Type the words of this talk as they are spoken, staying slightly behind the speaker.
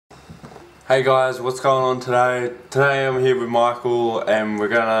Hey guys, what's going on today? Today I'm here with Michael and we're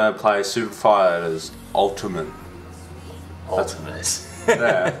gonna play Super Fighters Ultimate. Ultimate.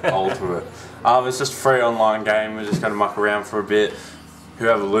 Yeah, Ultimate. It's just a free online game. We're just gonna muck around for a bit.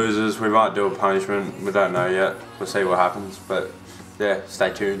 Whoever loses, we might do a punishment. We don't know yet. We'll see what happens. But yeah,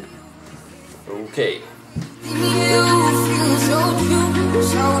 stay tuned. Okay.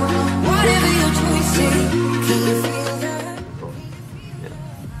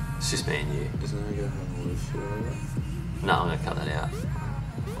 It's just me and you. Isn't it gonna have a loose shit over it? No, I'm gonna cut that out.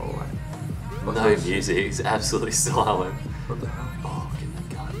 Oh wait. No music, it's absolutely silent. What the hell? Oh, get that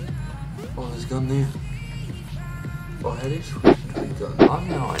gun. Oh, there's a gun there. Oh, how do you switch to a gun? I have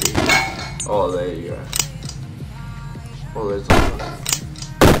no idea. Oh, there you go. Oh, there's a gun.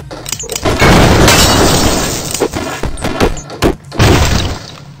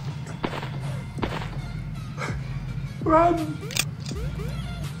 Run!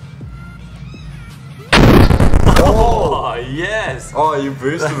 Oh, yes! Oh, you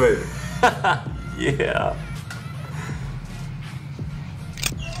boosted me. Yeah.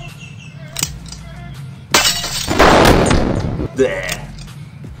 There.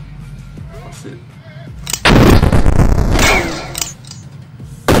 Oh shit.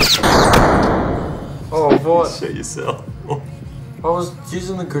 Oh, what? Shoot yourself. I was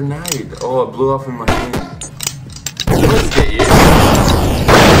using a grenade. Oh, it blew up in my hand. Let's get you.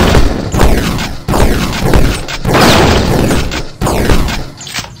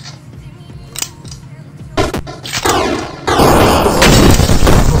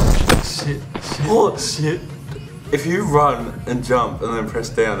 Shit. Oh shit. If you run and jump and then press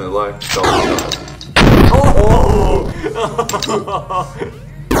down, it like does. Oh!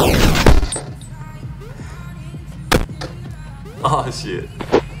 Oh shit.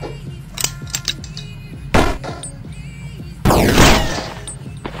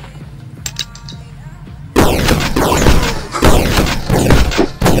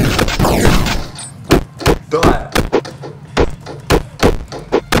 Die.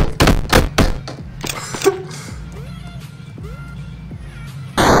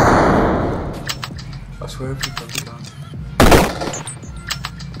 I swear if you got the gun.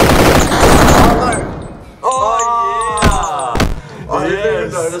 Oh, yeah! I didn't even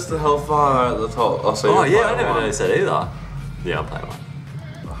Yes. notice the hellfire at the top. Oh, so Oh you're yeah, I playing never one. noticed that either. Yeah, I'll play one.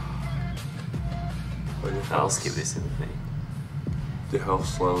 Oh, your I'll health- skip this in with me. Your health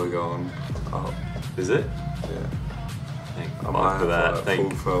slowly going up. Is it? Yeah. Thank I fuck might for have, that.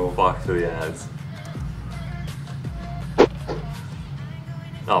 Thank full fuck for the ads.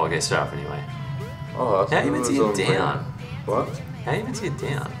 Oh, okay, straight up anyway. Oh, that's How are you meant to good, get it's on down? What? How are you meant to get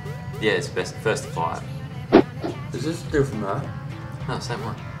down? Yeah, it's best first to 5. Is this different map? No, same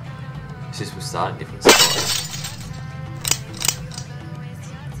one. It's just we'll start at different spots.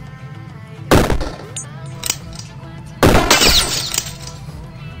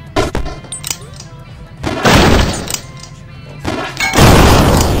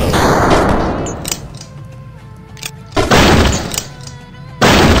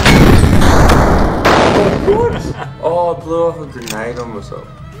 Oh, I blew off a grenade on myself.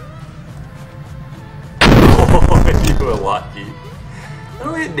 Oh, you were lucky. How do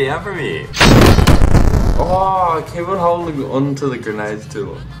we get down from here? Oh, I keep on holding onto the grenades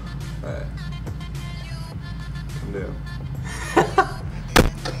too long. Hey. Come down.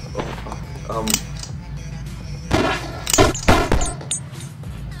 Oh, fuck.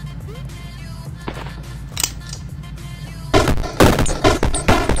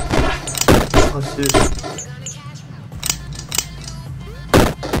 Oh shit.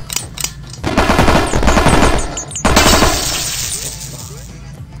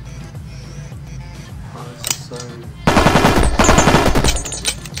 Oh, this is so...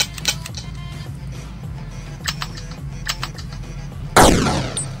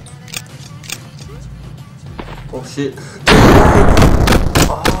 Oh shit.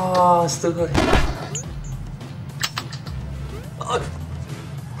 Oh, I still got hit.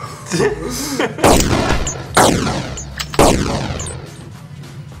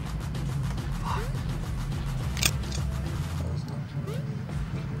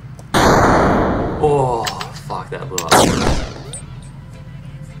 Oh, fuck, that blew up.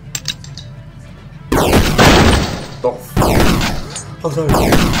 Oh, fuck. Oh, sorry.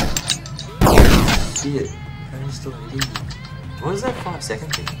 Shit. How are you still hitting me? What is that 5-second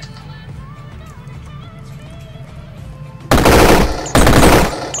thing?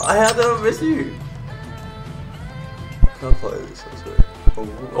 How did I miss you? Can't play this, I swear.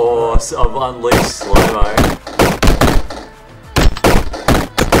 Oh, so I've unleashed slow-mo.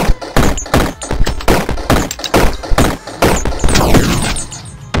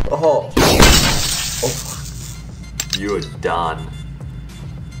 Oh. Oh, You are done.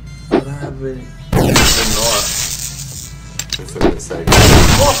 I don't have any. Nice. That's what I'm saying.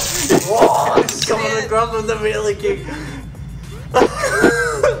 Oh, come on the ground with the melee kick.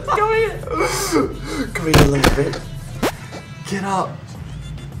 Come here. Come here a little bit. Get up.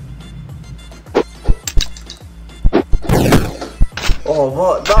 Oh,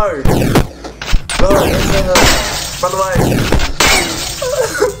 what? No. No. Run away.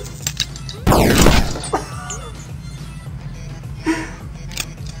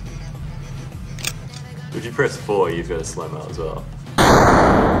 If you press 4, you've got a slow mo as well.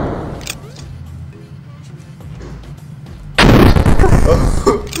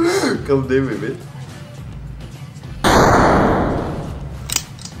 Come near me, man.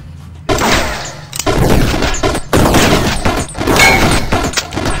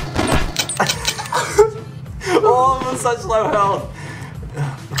 Oh, I'm on such low health.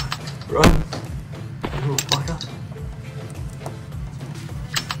 Run. Little fucker.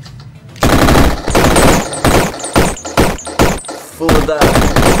 Full of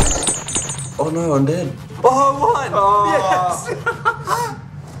that. Oh no, I'm dead. Oh, I won! Yes!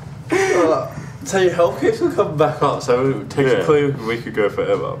 So your health keeps on coming back up, so technically we could go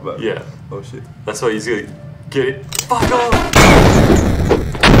forever, but... Yeah. Oh shit. That's why he's gonna get it. Fuck off!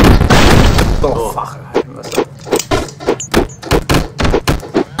 Oh, fuck, I hate myself.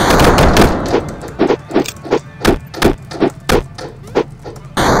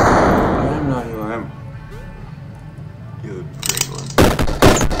 I don't know who I am. You're the green one.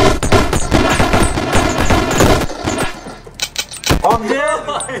 I'm dead!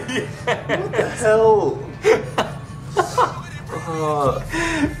 What the hell?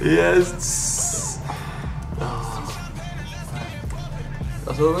 Yes! I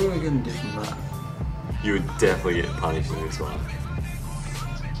thought we were getting different that. You would definitely get punished in this one.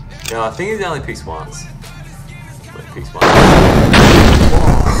 No, I think he only picks once. But he picks once.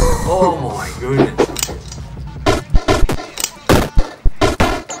 Oh my goodness.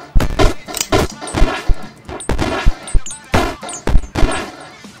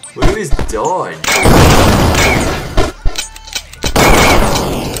 Look at this dodge.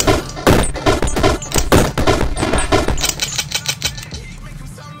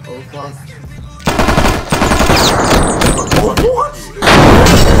 Oh fuck.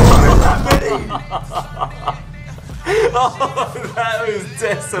 Oh, that was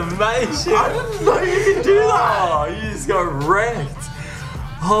decimation. I didn't know you could do that. Oh, you just got wrecked.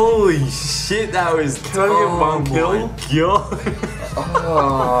 Holy shit, that was. Can I get one kill? God.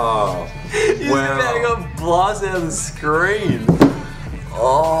 Oh. He's about to got blasted out of the screen.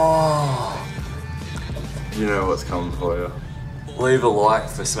 Oh. You know what's coming for you. Leave a like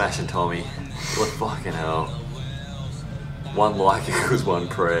for Smashing Tommy. What fucking hell. One like equals one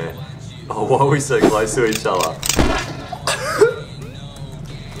prayer. Oh, why are we so close to each other?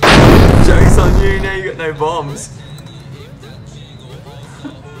 Joke's on you, now you got no bombs.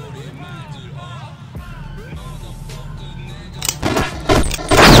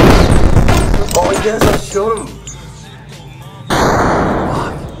 Oh yes, I shot him.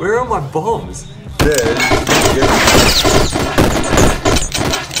 Fuck, where are my bombs? Yeah.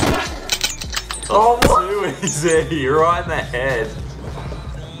 Oh, too easy, right in the head.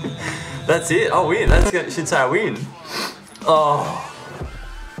 That's it, I win. That's gonna, should say I win. Oh.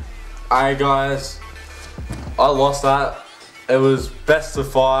 Hey guys, I lost that. It was best of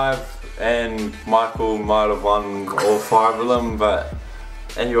 5 and Michael might have won all 5 of them, but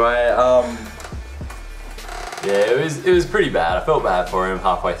anyway, Yeah, it was pretty bad. I felt bad for him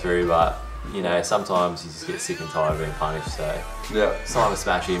halfway through, but you know, sometimes you just get sick and tired of being punished, so yeah. it's time to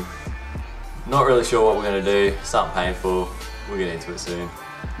smash him. Not really sure what we're gonna do, something painful. We'll get into it soon.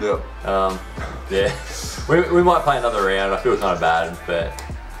 Yep. Yeah. We might play another round. I feel kind of bad, but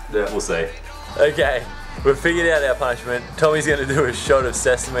Yeah. we'll see. Okay, we've figured out our punishment. Tommy's gonna do a shot of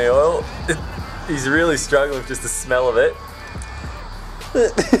sesame oil. He's really struggling with just the smell of it.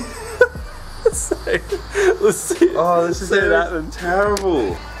 So, let's see. Oh, this is see what happens.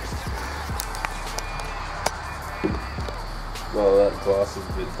 terrible. Well, that glass is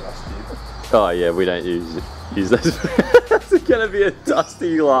a bit dusty. Oh yeah, we don't use those. It's gonna be a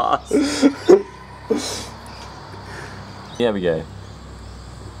dusty glass. Here we go.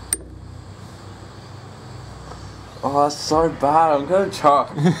 Oh, that's so bad. I'm gonna choke.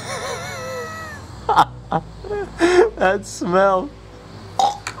 That smell.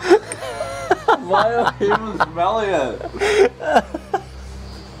 Why are people smelling it?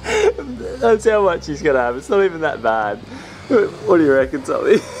 That's how much he's gonna have. It's not even that bad. What do you reckon,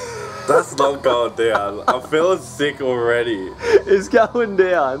 Tommy? That's not going down. I'm feeling sick already. It's going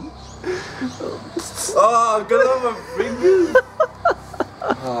down. Oh, I've got it on my fingers.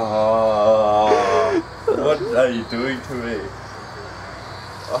 Oh, what are you doing to me?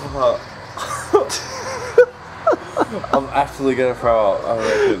 Oh. I'm actually gonna throw up, I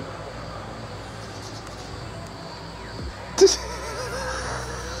reckon.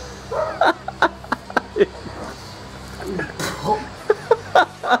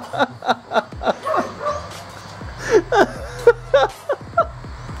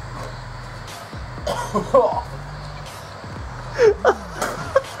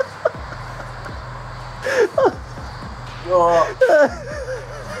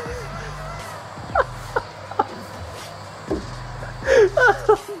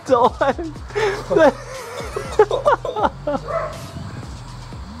 Dying.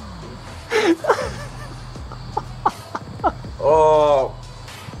 Oh,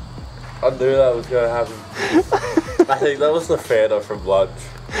 I knew that was gonna happen. I think that was the Fanta from lunch.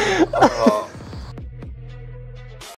 Oh.